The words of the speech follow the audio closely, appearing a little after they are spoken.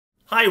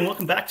Hi, and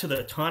welcome back to the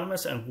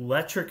Autonomous and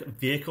Electric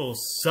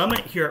Vehicles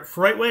Summit here at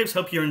FreightWaves.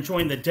 Hope you're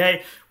enjoying the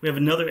day. We have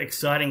another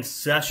exciting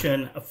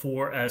session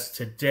for us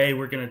today.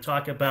 We're going to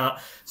talk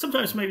about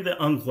sometimes maybe the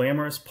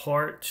unglamorous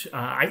part.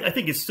 I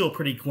think it's still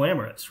pretty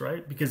glamorous,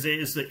 right? Because it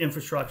is the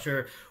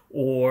infrastructure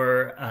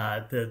or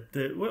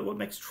what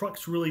makes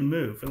trucks really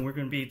move. And we're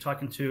going to be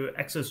talking to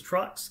Exos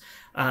Trucks.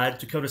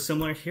 Dakota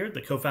Simler here,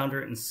 the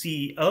co-founder and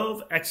CEO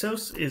of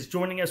Exos, is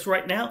joining us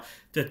right now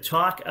to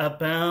talk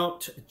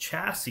about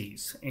chassis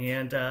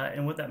and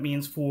what that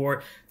means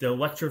for the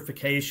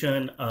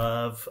electrification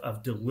of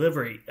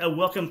delivery.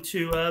 Welcome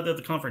to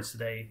the conference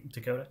today,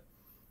 Dakota.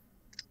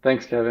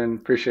 Thanks, Kevin.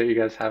 Appreciate you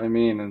guys having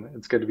me, and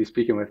it's good to be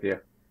speaking with you.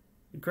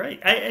 Great.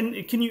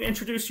 And can you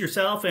introduce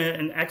yourself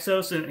and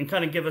Exos and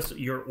kind of give us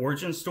your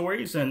origin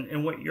stories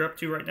and what you're up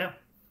to right now?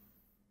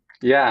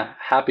 Yeah,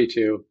 happy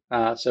to.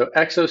 So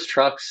Exos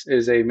Trucks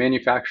is a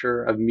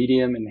manufacturer of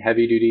medium and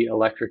heavy-duty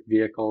electric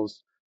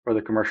vehicles for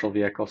the commercial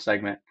vehicle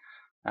segment.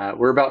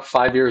 We're about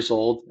 5 years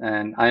old,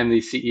 and I am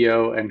the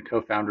CEO and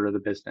co-founder of the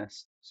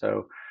business.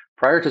 So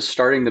prior to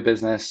starting the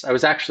business, I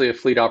was actually a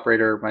fleet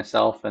operator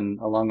myself, and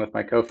along with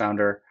my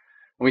co-founder,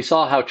 and we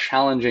saw how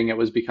challenging it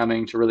was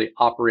becoming to really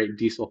operate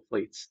diesel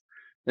fleets.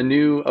 The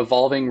new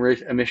evolving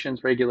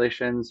emissions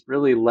regulations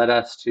really led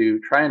us to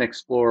try and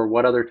explore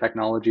what other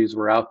technologies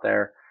were out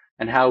there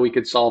and how we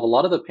could solve a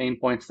lot of the pain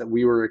points that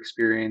we were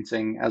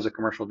experiencing as a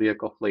commercial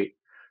vehicle fleet,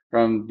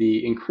 from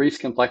the increased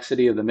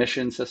complexity of the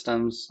mission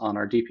systems on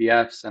our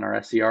DPFs and our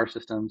SCR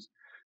systems,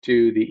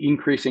 to the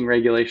increasing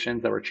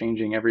regulations that were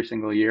changing every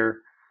single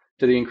year,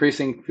 to the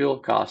increasing fuel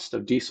cost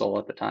of diesel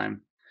at the time.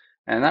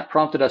 And that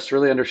prompted us to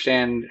really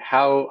understand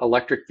how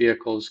electric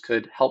vehicles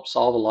could help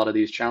solve a lot of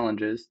these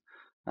challenges.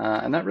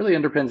 And that really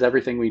underpins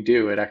everything we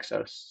do at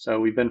Exos. So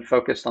we've been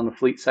focused on the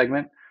fleet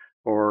segment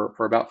for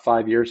about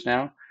 5 years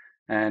now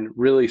and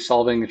really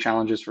solving the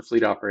challenges for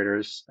fleet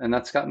operators. And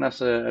that's gotten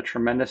us a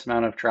tremendous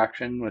amount of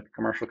traction with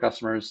commercial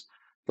customers,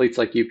 fleets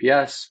like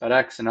UPS,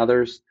 FedEx, and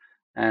others.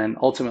 And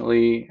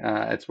ultimately,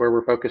 it's where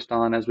we're focused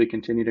on as we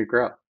continue to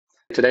grow.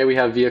 Today, we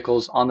have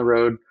vehicles on the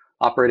road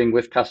operating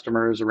with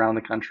customers around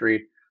the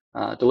country,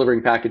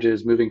 delivering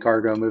packages, moving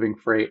cargo, moving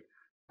freight.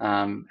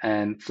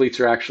 And fleets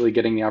are actually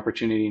getting the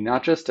opportunity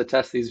not just to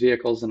test these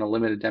vehicles in a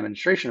limited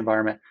demonstration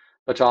environment,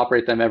 but to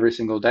operate them every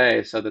single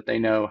day so that they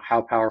know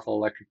how powerful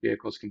electric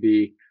vehicles can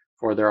be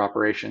for their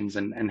operations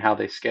and how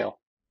they scale.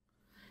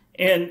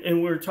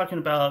 And we're talking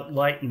about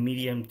light and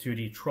medium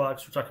duty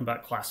trucks. We're talking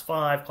about class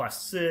 5,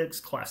 class 6,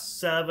 class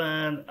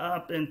 7,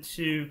 up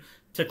into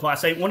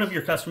class 8. One of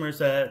your customers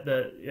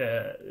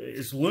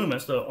is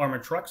Loomis, the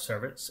armored truck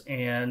service.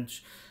 And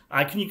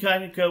can you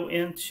kind of go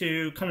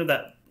into kind of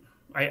that,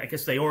 I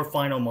guess they are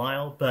final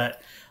mile,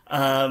 but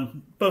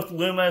both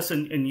Loomis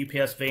and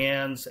UPS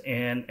vans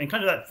and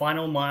kind of that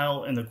final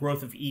mile and the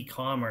growth of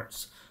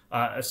e-commerce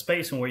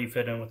space and where you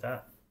fit in with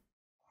that?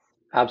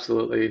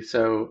 Absolutely.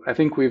 So I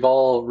think we've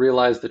all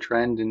realized the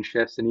trend in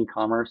shifts in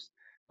e-commerce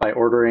by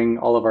ordering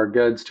all of our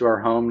goods to our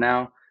home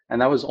now, and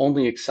that was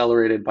only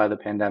accelerated by the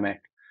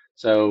pandemic.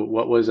 So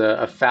what was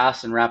a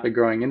fast and rapid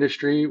growing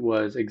industry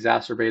was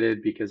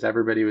exacerbated because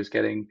everybody was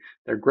getting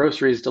their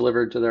groceries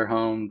delivered to their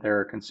home,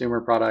 their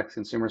consumer products,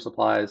 consumer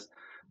supplies.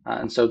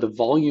 And so the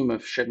volume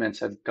of shipments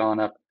have gone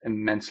up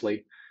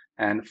immensely.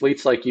 And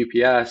fleets like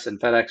UPS and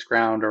FedEx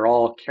Ground are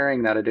all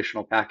carrying that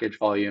additional package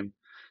volume.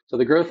 So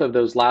the growth of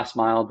those last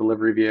mile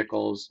delivery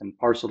vehicles and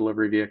parcel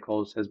delivery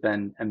vehicles has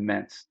been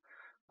immense.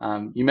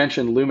 You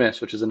mentioned Loomis,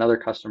 which is another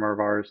customer of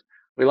ours.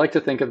 We like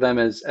to think of them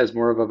as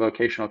more of a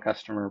vocational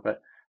customer,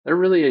 but they're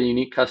really a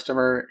unique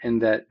customer in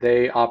that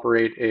they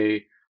operate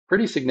a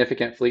pretty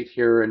significant fleet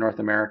here in North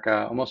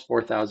America, almost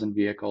 4,000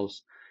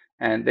 vehicles,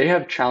 and they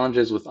have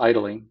challenges with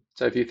idling.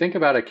 So if you think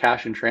about a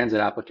cash and transit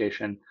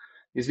application,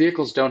 these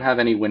vehicles don't have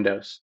any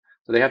windows.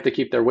 So they have to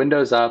keep their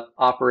windows up,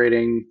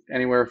 operating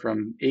anywhere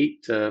from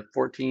 8 to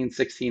 14,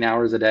 16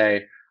 hours a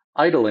day,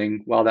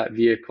 idling while that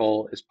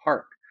vehicle is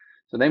parked.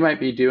 So they might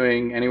be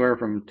doing anywhere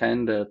from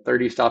 10 to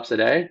 30 stops a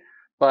day,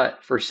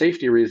 but for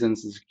safety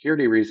reasons and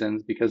security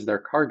reasons, because they're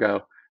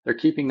cargo, they're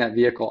keeping that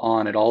vehicle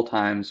on at all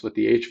times with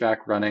the HVAC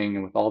running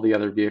and with all the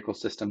other vehicle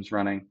systems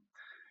running.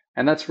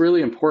 And that's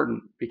really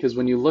important because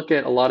when you look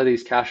at a lot of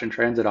these cash and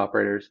transit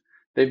operators,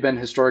 they've been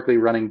historically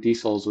running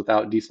diesels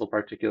without diesel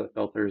particulate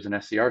filters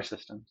and SCR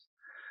systems.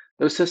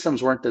 Those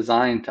systems weren't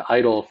designed to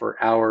idle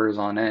for hours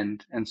on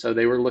end. And so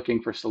they were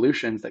looking for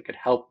solutions that could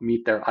help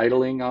meet their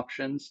idling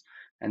options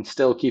and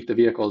still keep the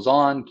vehicles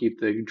on, keep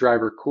the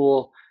driver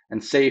cool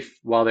and safe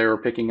while they were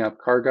picking up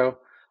cargo.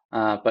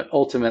 But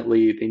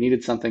ultimately, they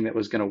needed something that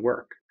was going to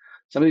work.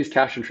 Some of these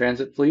cash and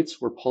transit fleets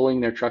were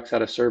pulling their trucks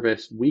out of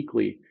service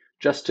weekly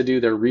just to do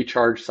their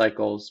recharge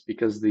cycles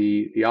because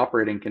the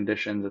operating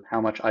conditions of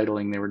how much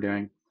idling they were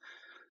doing.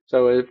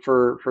 So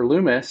for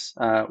Loomis,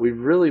 we've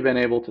really been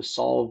able to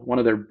solve one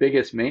of their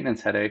biggest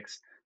maintenance headaches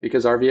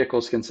because our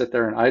vehicles can sit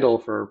there and idle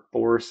for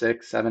 4,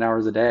 6, 7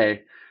 hours a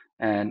day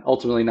and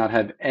ultimately not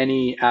have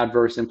any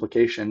adverse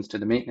implications to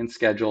the maintenance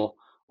schedule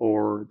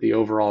or the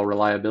overall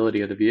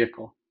reliability of the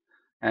vehicle.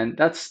 And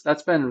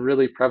that's been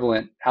really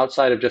prevalent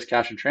outside of just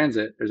cash and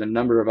transit. There's a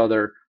number of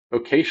other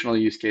vocational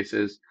use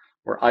cases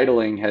where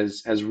idling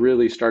has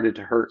really started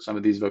to hurt some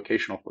of these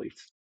vocational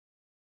fleets.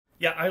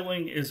 Yeah,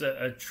 idling is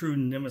a true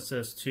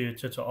nemesis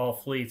to all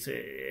fleets.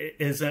 It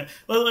isn't.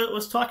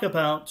 Let's talk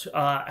about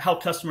how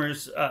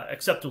customers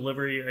accept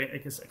delivery. I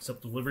guess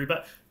accept delivery,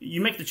 but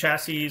you make the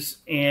chassis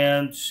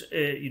and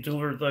you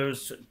deliver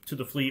those to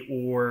the fleet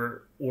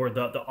or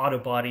the auto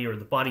body or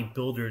the body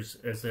builders,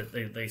 as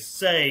they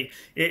say.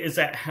 Is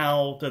that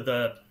how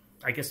the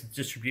I guess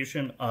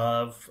distribution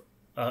of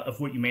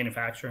what you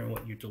manufacture and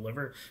what you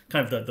deliver,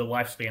 kind of the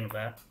lifespan of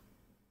that?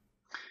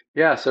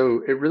 Yeah,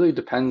 so it really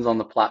depends on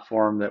the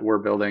platform that we're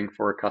building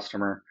for a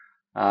customer.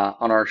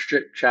 On our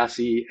strip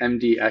chassis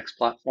MDX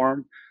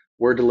platform,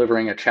 we're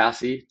delivering a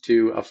chassis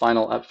to a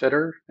final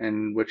upfitter,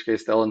 in which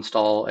case they'll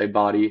install a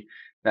body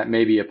that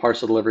may be a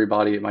parcel delivery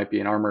body, it might be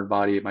an armored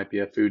body, it might be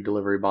a food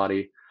delivery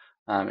body.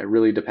 It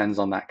really depends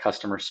on that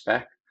customer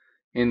spec.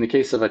 In the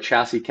case of a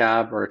chassis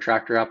cab or a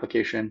tractor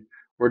application,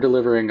 we're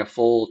delivering a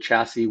full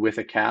chassis with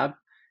a cab,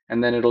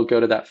 and then it'll go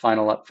to that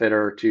final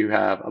upfitter to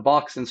have a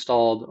box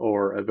installed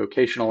or a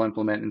vocational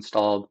implement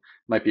installed. It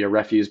might be a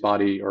refuse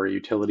body or a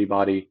utility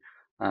body.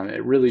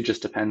 It really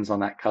just depends on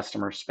that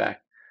customer spec.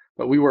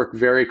 But we work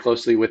very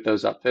closely with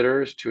those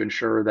upfitters to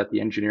ensure that the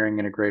engineering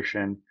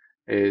integration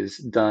is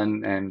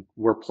done, and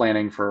we're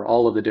planning for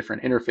all of the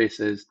different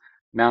interfaces,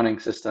 mounting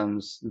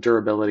systems,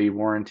 durability,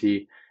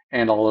 warranty,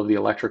 and all of the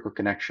electrical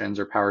connections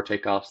or power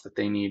takeoffs that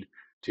they need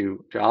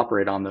to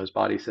operate on those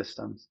body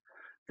systems.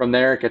 From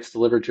there, it gets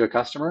delivered to a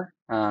customer,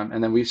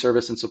 and then we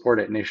service and support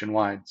it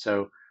nationwide.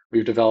 So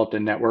we've developed a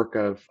network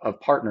of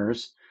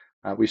partners.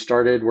 We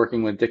started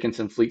working with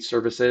Dickinson Fleet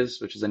Services,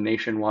 which is a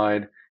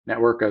nationwide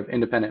network of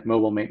independent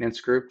mobile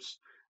maintenance groups.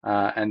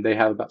 And they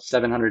have about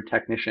 700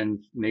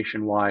 technicians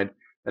nationwide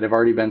that have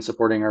already been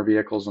supporting our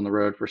vehicles on the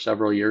road for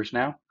several years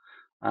now.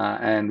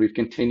 And we've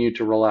continued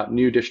to roll out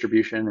new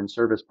distribution and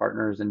service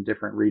partners in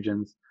different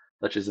regions,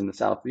 such as in the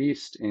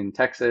Southeast, in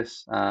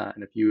Texas,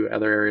 and a few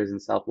other areas in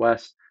the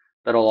Southwest,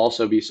 that'll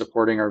also be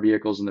supporting our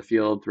vehicles in the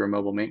field through a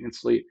mobile maintenance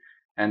fleet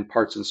and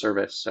parts and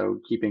service. So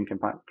keeping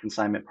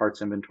consignment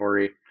parts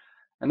inventory.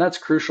 And that's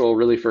crucial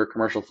really for a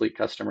commercial fleet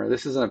customer.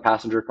 This isn't a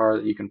passenger car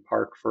that you can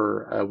park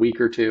for a week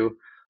or two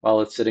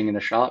while it's sitting in the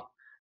shop.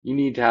 You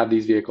need to have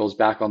these vehicles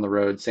back on the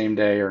road same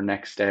day or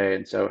next day.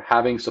 And so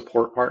having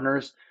support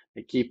partners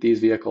that keep these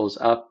vehicles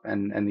up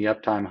and the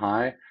uptime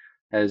high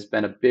has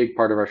been a big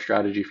part of our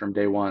strategy from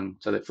day one,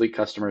 so that fleet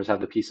customers have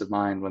the peace of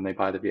mind when they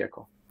buy the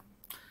vehicle.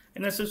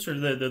 And this is sort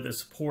of the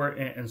support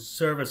and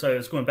service. I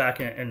was going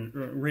back and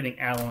reading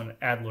Alan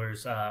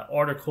Adler's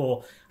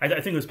article. I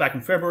think it was back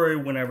in February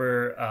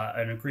whenever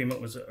an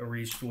agreement was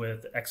reached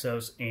with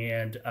Exos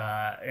and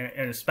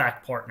a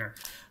SPAC partner.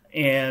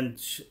 And,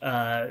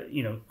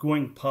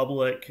 going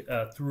public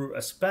through a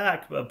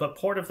SPAC. But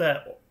part of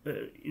that,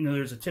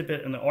 there's a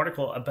tidbit in the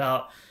article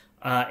about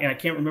and I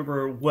can't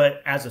remember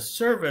what as a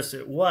service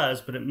it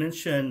was, but it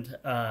mentioned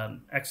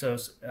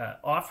Exos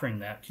offering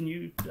that. Can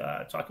you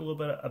talk a little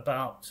bit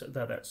about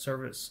that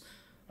service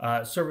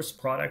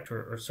product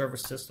or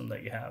service system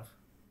that you have?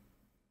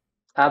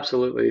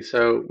 Absolutely.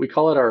 So we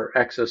call it our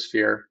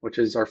Exosphere, which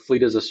is our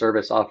fleet as a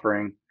service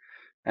offering.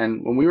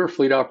 And when we were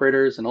fleet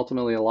operators and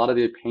ultimately a lot of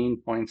the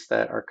pain points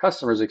that our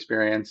customers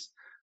experienced,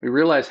 we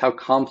realized how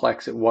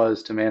complex it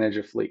was to manage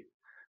a fleet.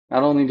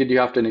 Not only did you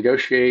have to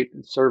negotiate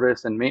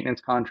service and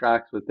maintenance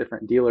contracts with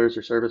different dealers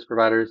or service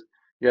providers,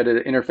 you had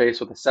to interface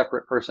with a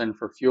separate person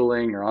for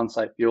fueling or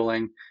on-site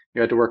fueling.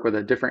 You had to work with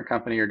a different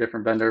company or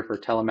different vendor for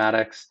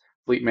telematics,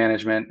 fleet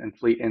management, and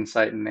fleet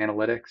insight and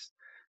analytics.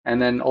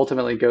 And then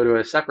ultimately go to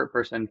a separate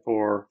person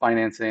for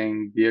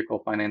financing,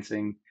 vehicle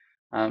financing.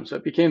 So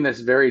it became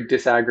this very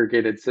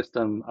disaggregated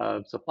system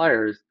of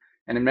suppliers.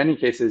 And in many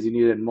cases, you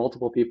needed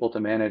multiple people to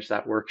manage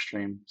that work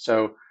stream.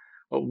 So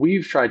what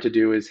we've tried to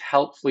do is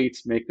help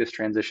fleets make this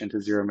transition to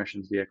zero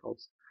emissions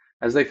vehicles.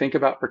 As they think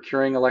about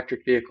procuring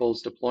electric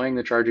vehicles, deploying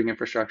the charging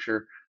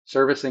infrastructure,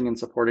 servicing and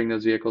supporting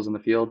those vehicles in the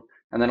field,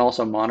 and then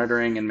also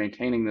monitoring and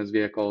maintaining those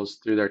vehicles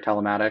through their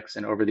telematics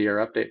and over-the-air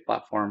update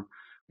platform,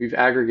 we've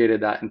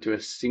aggregated that into a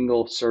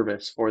single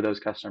service for those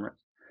customers.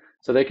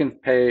 So they can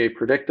pay a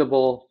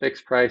predictable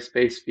fixed price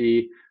base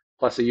fee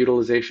plus a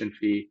utilization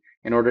fee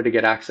in order to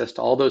get access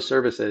to all those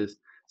services,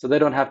 so they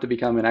don't have to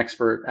become an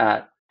expert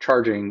at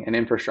charging and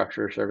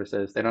infrastructure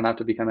services. They don't have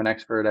to become an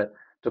expert at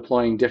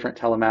deploying different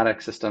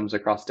telematic systems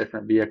across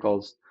different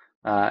vehicles,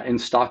 in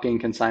stocking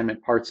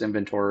consignment parts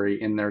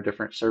inventory in their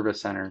different service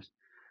centers.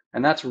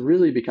 And that's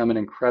really become an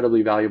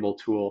incredibly valuable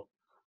tool.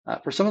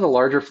 For some of the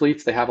larger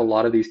fleets, they have a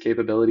lot of these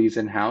capabilities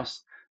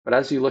in-house. But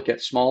as you look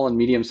at small and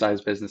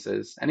medium-sized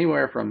businesses,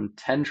 anywhere from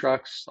 10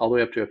 trucks all the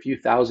way up to a few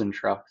thousand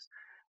trucks,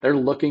 they're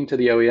looking to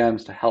the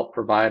OEMs to help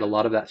provide a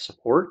lot of that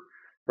support,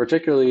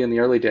 particularly in the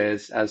early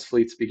days as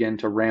fleets begin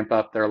to ramp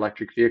up their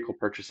electric vehicle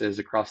purchases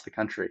across the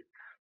country.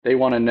 They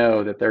want to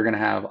know that they're going to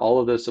have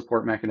all of those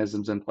support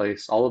mechanisms in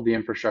place, all of the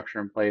infrastructure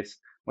in place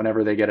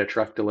whenever they get a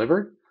truck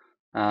delivered.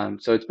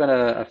 So it's been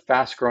a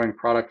fast growing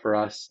product for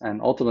us,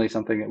 and ultimately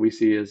something that we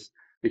see as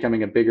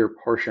becoming a bigger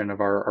portion of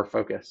our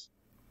focus.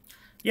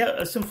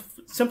 Yeah,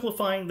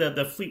 simplifying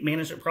the fleet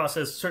management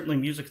process, certainly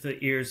music to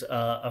the ears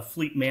of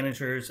fleet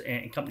managers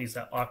and companies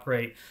that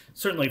operate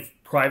certainly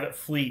private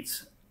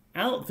fleets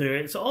out there.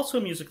 It's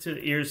also music to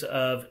the ears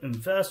of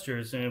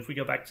investors. And if we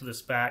go back to the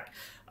SPAC,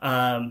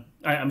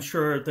 I'm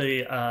sure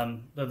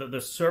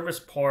the service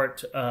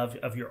part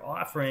of your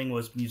offering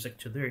was music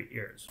to their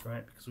ears,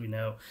 right? Because we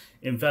know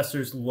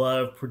investors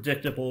love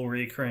predictable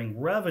recurring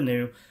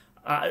revenue.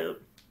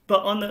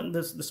 But on the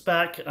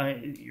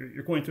SPAC,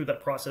 you're going through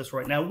that process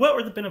right now. What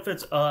are the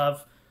benefits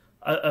of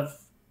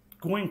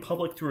going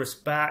public through a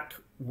SPAC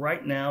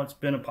right now? It's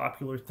been a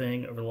popular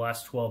thing over the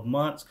last 12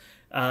 months,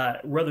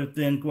 rather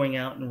than going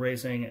out and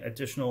raising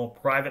additional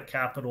private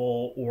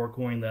capital or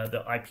going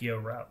the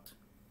IPO route.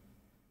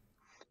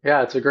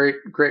 Yeah, it's a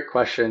great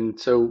question.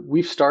 So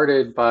we've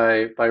started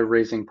by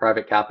raising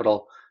private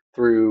capital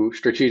through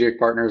strategic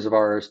partners of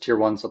ours, tier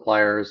one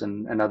suppliers,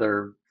 and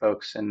other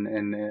folks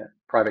and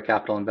private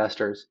capital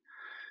investors.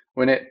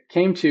 When it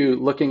came to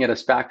looking at a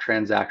SPAC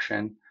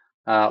transaction,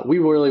 we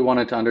really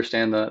wanted to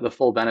understand the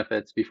full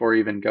benefits before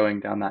even going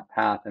down that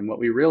path. And what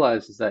we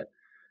realized is that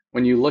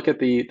when you look at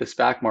the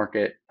SPAC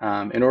market,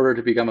 in order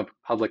to become a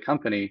public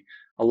company,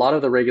 a lot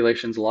of the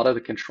regulations, a lot of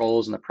the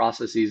controls and the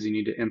processes you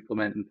need to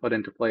implement and put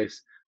into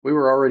place, we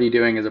were already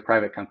doing as a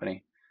private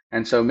company.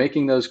 And so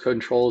making those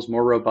controls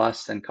more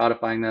robust and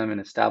codifying them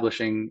and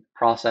establishing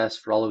process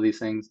for all of these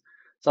things,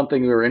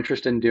 something we were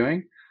interested in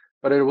doing,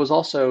 but it was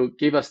also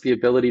gave us the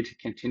ability to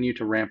continue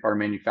to ramp our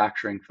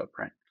manufacturing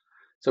footprint.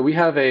 So we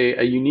have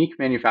a unique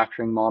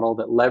manufacturing model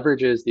that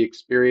leverages the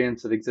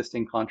experience of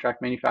existing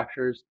contract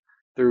manufacturers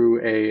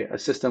through a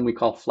system we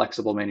call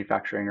flexible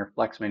manufacturing or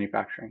flex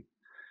manufacturing.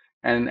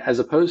 And as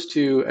opposed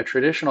to a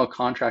traditional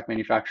contract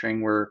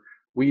manufacturing where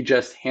we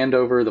just hand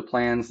over the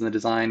plans and the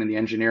design and the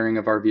engineering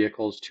of our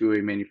vehicles to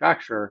a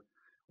manufacturer,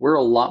 we're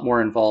a lot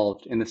more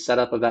involved in the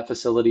setup of that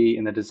facility,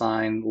 in the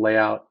design,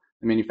 layout,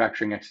 the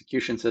manufacturing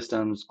execution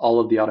systems, all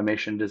of the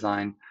automation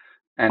design,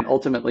 and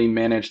ultimately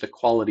manage the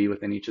quality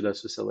within each of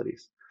those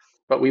facilities.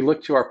 But we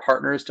look to our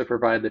partners to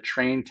provide the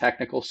trained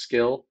technical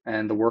skill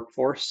and the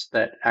workforce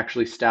that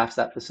actually staffs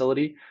that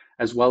facility,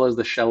 as well as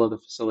the shell of the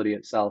facility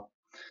itself.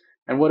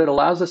 And what it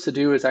allows us to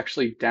do is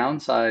actually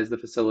downsize the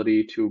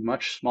facility to a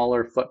much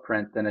smaller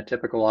footprint than a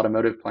typical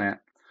automotive plant,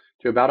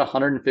 to about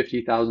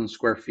 150,000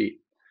 square feet.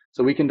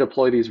 So we can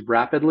deploy these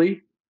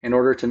rapidly in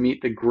order to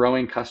meet the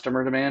growing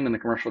customer demand in the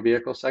commercial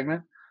vehicle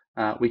segment.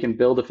 We can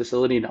build a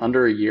facility in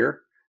under a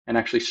year and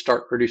actually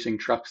start producing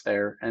trucks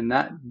there. And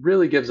that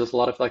really gives us a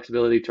lot of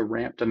flexibility to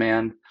ramp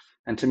demand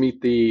and to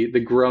meet the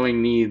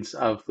growing needs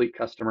of fleet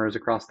customers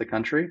across the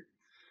country.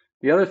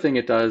 The other thing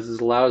it does is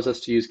allows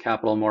us to use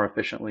capital more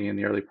efficiently in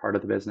the early part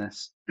of the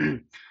business.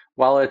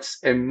 While it's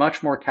a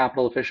much more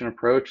capital efficient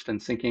approach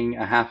than sinking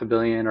a $500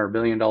 million or $1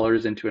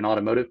 billion into an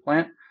automotive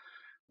plant,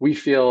 we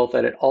feel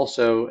that it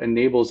also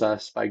enables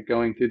us by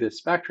going through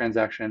this SPAC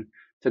transaction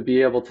to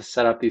be able to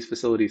set up these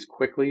facilities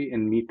quickly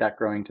and meet that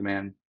growing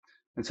demand.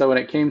 And so when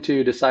it came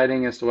to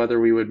deciding as to whether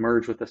we would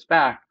merge with the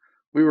SPAC,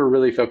 we were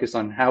really focused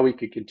on how we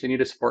could continue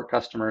to support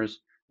customers,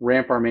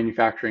 ramp our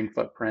manufacturing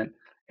footprint,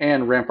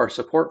 and ramp our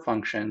support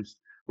functions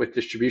with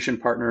distribution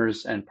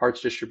partners and parts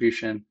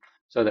distribution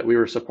so that we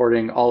were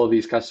supporting all of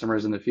these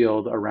customers in the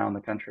field around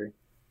the country.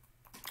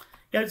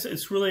 Yeah,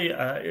 it's really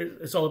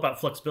it's all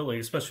about flexibility,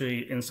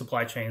 especially in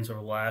supply chains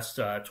over the last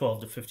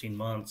 12 to 15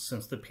 months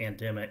since the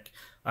pandemic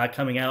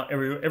coming out.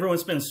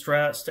 Everyone's been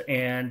stressed,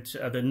 and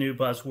the new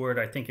buzzword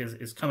I think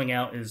is coming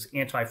out is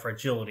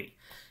anti-fragility.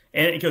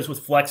 And it goes with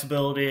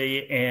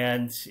flexibility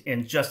and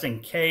just in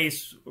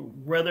case,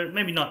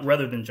 maybe not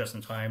rather than just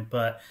in time,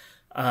 but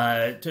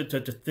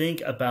to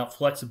think about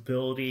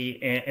flexibility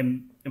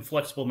and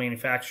flexible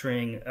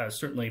manufacturing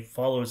certainly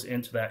follows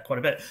into that quite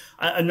a bit.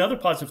 Another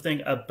positive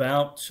thing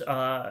about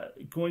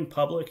going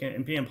public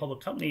and being a public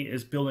company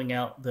is building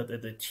out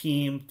the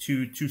team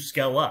to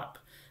scale up.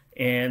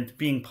 And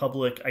being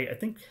public, I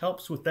think,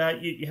 helps with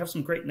that. You have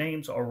some great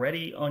names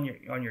already on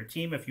your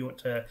team. If you want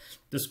to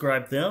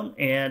describe them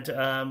and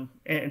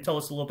tell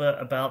us a little bit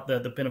about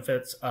the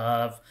benefits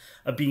of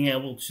being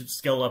able to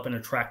scale up and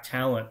attract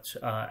talent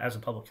as a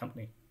public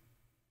company.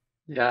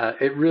 Yeah,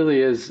 it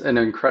really is an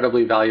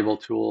incredibly valuable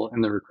tool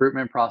in the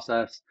recruitment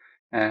process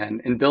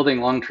and in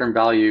building long-term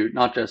value,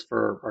 not just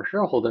for our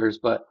shareholders,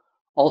 but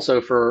also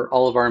for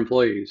all of our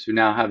employees who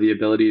now have the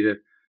ability to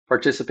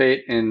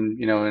participate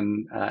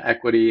in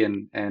equity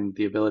and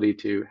the ability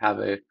to have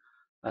a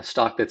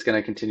stock that's going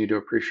to continue to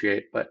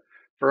appreciate. But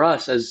for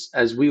us,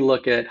 as we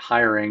look at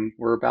hiring,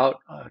 we're about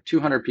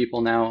 200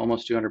 people now,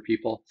 almost 200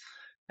 people,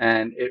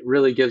 and it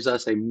really gives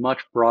us a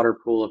much broader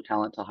pool of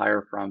talent to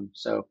hire from.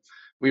 So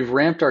we've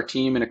ramped our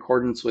team in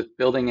accordance with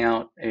building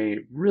out a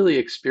really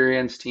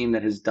experienced team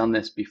that has done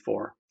this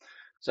before.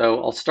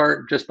 So I'll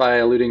start just by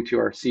alluding to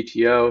our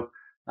CTO,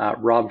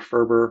 Rob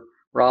Ferber.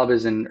 Rob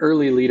is an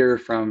early leader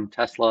from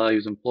Tesla. He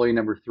was employee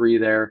number 3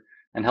 there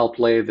and helped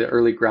lay the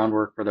early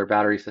groundwork for their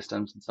battery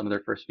systems in some of their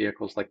first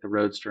vehicles like the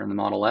Roadster and the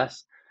Model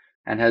S,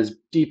 and has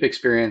deep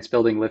experience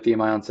building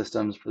lithium-ion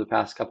systems for the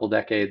past couple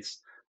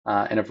decades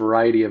and a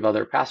variety of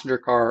other passenger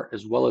car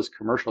as well as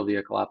commercial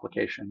vehicle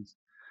applications.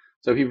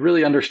 So he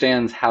really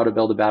understands how to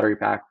build a battery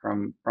pack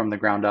from the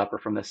ground up, or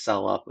from the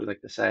cell up, we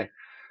like to say.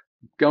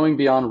 Going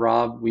beyond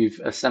Rob, we've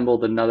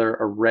assembled another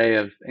array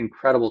of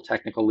incredible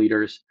technical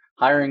leaders,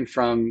 hiring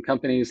from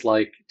companies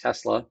like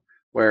Tesla,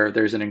 where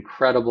there's an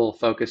incredible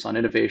focus on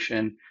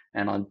innovation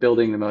and on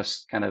building the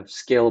most kind of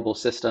scalable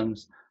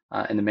systems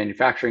in the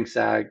manufacturing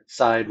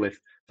side, with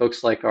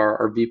folks like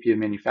our VP of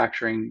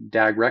Manufacturing,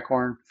 Dag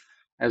Reckhorn,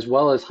 as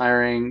well as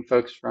hiring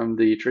folks from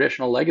the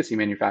traditional legacy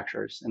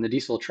manufacturers and the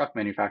diesel truck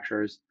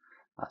manufacturers.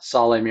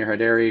 Saleh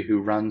Mirhaderi,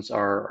 who runs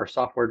our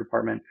software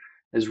department,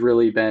 has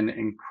really been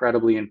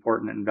incredibly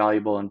important and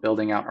valuable in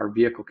building out our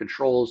vehicle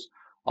controls,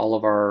 all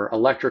of our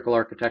electrical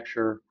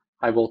architecture,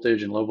 high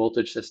voltage and low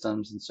voltage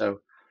systems. And so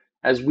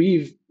as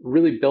we've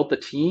really built the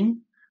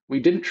team, we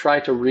didn't try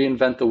to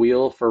reinvent the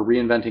wheel for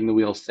reinventing the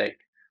wheel's sake.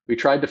 We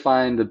tried to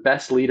find the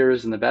best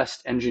leaders and the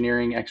best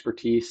engineering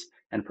expertise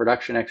and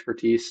production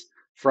expertise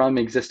from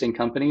existing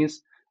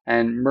companies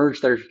and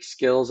merge their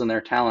skills and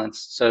their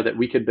talents so that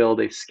we could build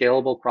a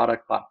scalable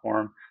product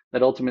platform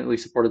that ultimately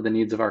supported the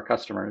needs of our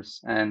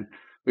customers. And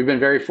we've been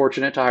very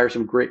fortunate to hire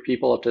some great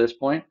people up to this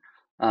point,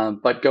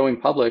 but going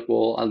public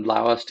will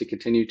allow us to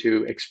continue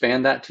to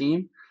expand that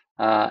team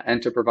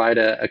and to provide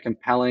a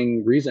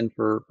compelling reason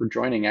for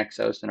joining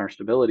Exos and our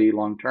stability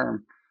long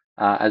term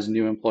as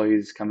new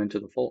employees come into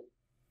the fold.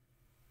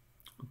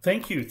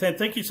 Thank you.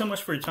 Thank you so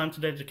much for your time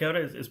today,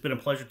 Dakota. It's been a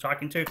pleasure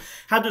talking to you.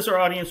 How does our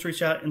audience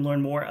reach out and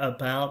learn more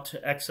about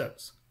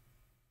Exos?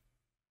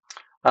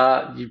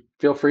 You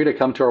feel free to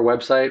come to our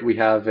website. We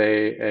have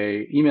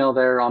a email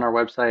there on our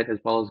website, as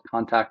well as a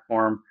contact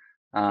form.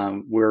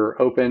 We're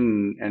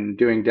open and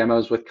doing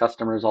demos with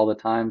customers all the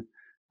time,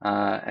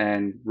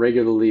 and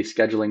regularly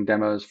scheduling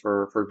demos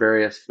for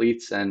various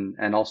fleets,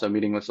 and also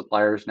meeting with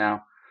suppliers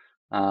now.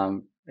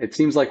 It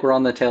seems like we're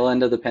on the tail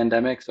end of the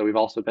pandemic, so we've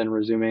also been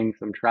resuming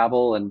some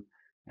travel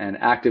and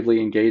actively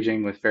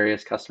engaging with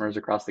various customers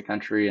across the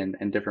country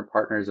and different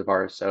partners of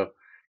ours. So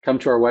come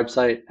to our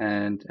website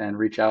and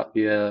reach out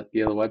via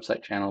the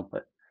website channel.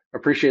 But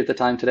appreciate the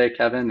time today,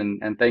 Kevin,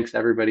 and thanks to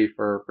everybody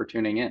for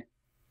tuning in.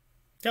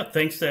 Yeah,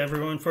 thanks to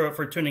everyone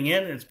for tuning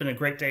in. It's been a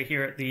great day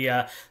here at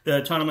the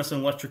Autonomous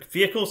and Electric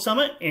Vehicle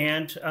Summit,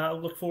 and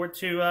look forward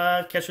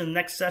to catching the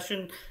next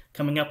session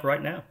coming up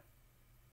right now.